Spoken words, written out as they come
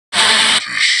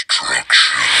Hey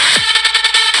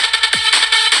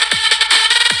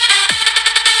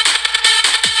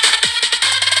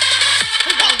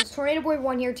guys, it's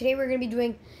TornadoBoy1 here. Today we're going to be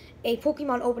doing a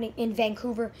Pokemon opening in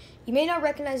Vancouver. You may not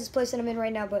recognize this place that I'm in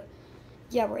right now, but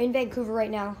yeah, we're in Vancouver right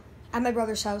now at my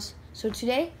brother's house. So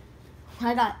today,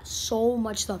 I got so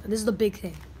much stuff, and this is the big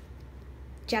thing.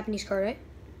 Japanese card, right?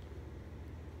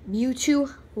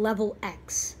 Mewtwo level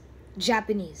X.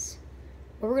 Japanese.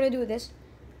 What we're going to do with this,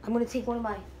 I'm going to take one of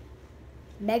my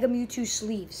Mega Mewtwo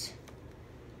sleeves,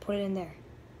 put it in there.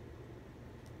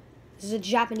 This is a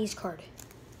Japanese card.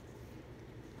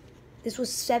 This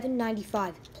was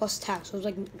 $7.95 plus tax. So it was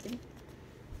like,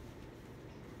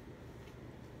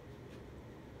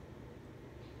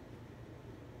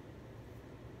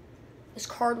 this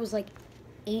card was like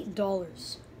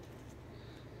 $8.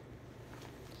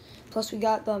 Plus we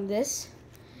got this.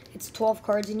 It's 12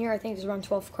 cards in here. I think there's around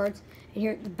 12 cards. And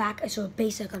here at the back, I saw a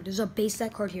base set card. There's a base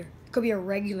set card here. It could be a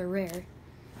regular rare.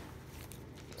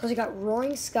 Plus we got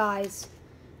Roaring Skies,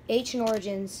 Ancient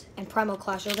Origins, and Primal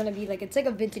Clash. They're gonna be like, it's like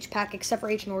a vintage pack except for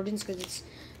Ancient Origins because it's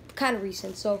kind of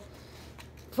recent. So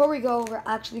before we go, we're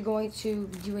actually going to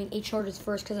be doing Ancient Origins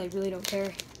first because I really don't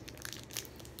care.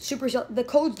 The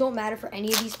codes don't matter for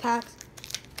any of these packs.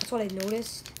 That's what I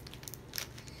noticed.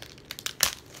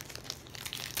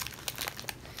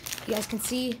 You guys can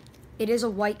see it is a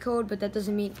white code, but that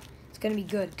doesn't mean it's gonna be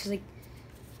good because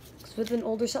with an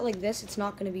older set like this, it's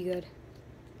not gonna be good.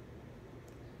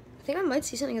 I think I might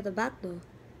see something at the back though.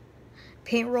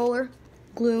 Paint Roller,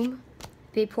 Gloom,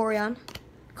 Vaporeon,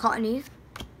 Cottony,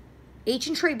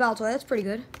 Ancient Trait Baltoy, that's pretty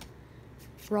good.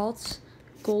 Ralts,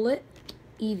 Golett,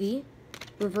 Eevee,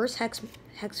 Reverse Hex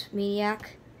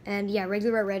Maniac, and yeah,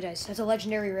 regular Red Ice. That's a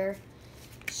legendary rare.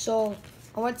 So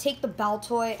I want to take the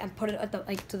Baltoy and put it at the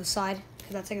to the side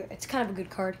because that's like it's kind of a good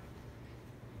card.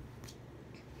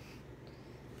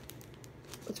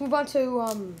 Let's move on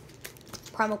to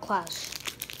Primal Clash.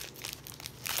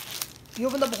 You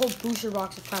opened up a whole booster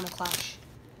box of Primal Clash.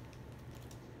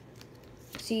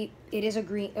 See, it is a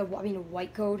green, a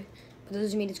white code, but that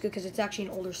doesn't mean it's good because it's actually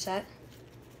an older set.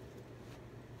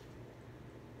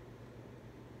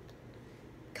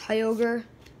 Kyogre,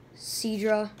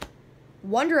 Seadra,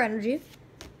 Wonder Energy,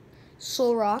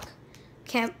 Solrock,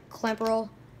 Clamperl,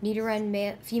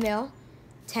 Nidoran female,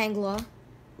 Tangela,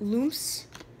 Loomps,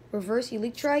 Reverse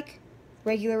Electrike,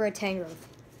 regular Red Tangrowth.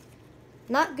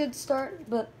 Not good start,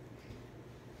 but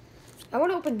I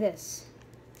want to open this.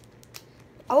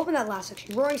 I'll open that last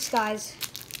section. Roaring Skies.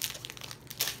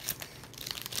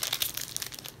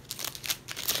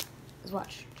 Let's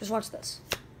watch. Just watch this.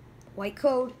 White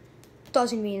code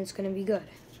doesn't mean it's going to be good.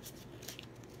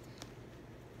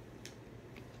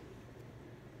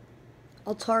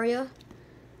 Altaria.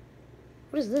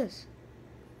 What is this?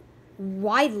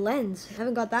 Wide Lens. I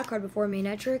haven't got that card before.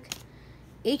 Manectric.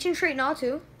 Ancient Trait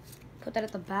Natu. Put that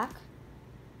at the back.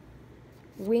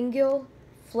 Wingull,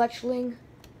 Fletchling,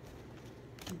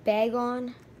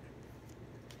 Bagon,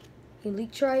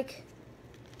 Electrike,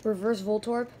 Reverse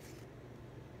Voltorb.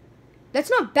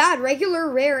 That's not bad. Regular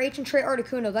rare Ancient Trait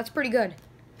Articuno. That's pretty good.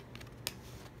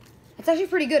 That's actually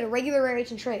pretty good. A regular rare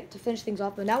Ancient Trait to finish things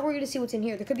off. But now we're going to see what's in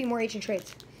here. There could be more Ancient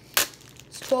Traits.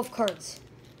 It's 12 cards.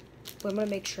 But I'm going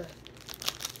to make sure.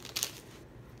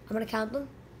 I'm going to count them.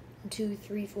 1, 2,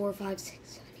 3, 4, 5, 6,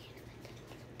 7, 8, 9, 10,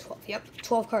 12. Yep,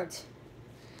 12 cards.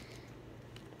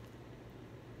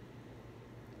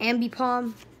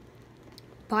 Ambipom,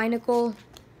 Binacle,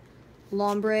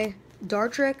 Lombre,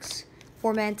 Dartrix,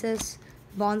 Formantis,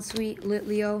 Bonsweet,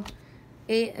 Litleo,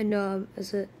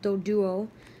 Doduo,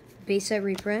 base set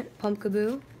reprint,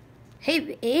 Pumpkaboo.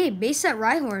 Hey, base set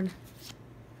Rhyhorn,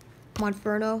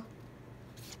 Monferno.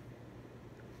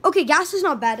 Okay, Gas is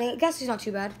not bad. Gas is not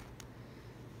too bad.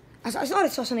 I thought I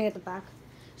saw something at the back.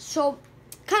 So,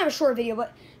 kind of a short video,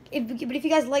 but if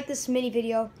you guys like this mini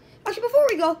video, actually before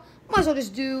we go, might as well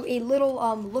just do a little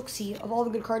look-see of all the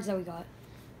good cards that we got.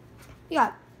 We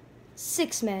got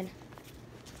 6, man.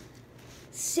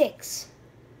 6.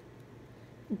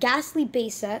 Ghastly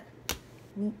base set.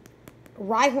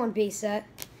 Rhyhorn base set.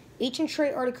 Ancient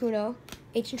Trait Articuno.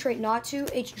 Ancient Trait Natu.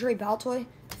 Ancient Trait Baltoy.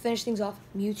 To finish things off,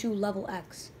 Mewtwo level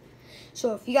X.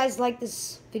 So if you guys like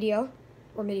this video,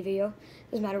 or mini video,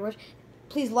 doesn't matter which,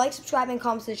 please like, subscribe, and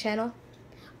comment to the channel.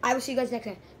 I will see you guys next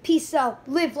time. Peace out.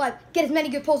 Live life. Get as many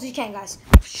good pulls as you can, guys.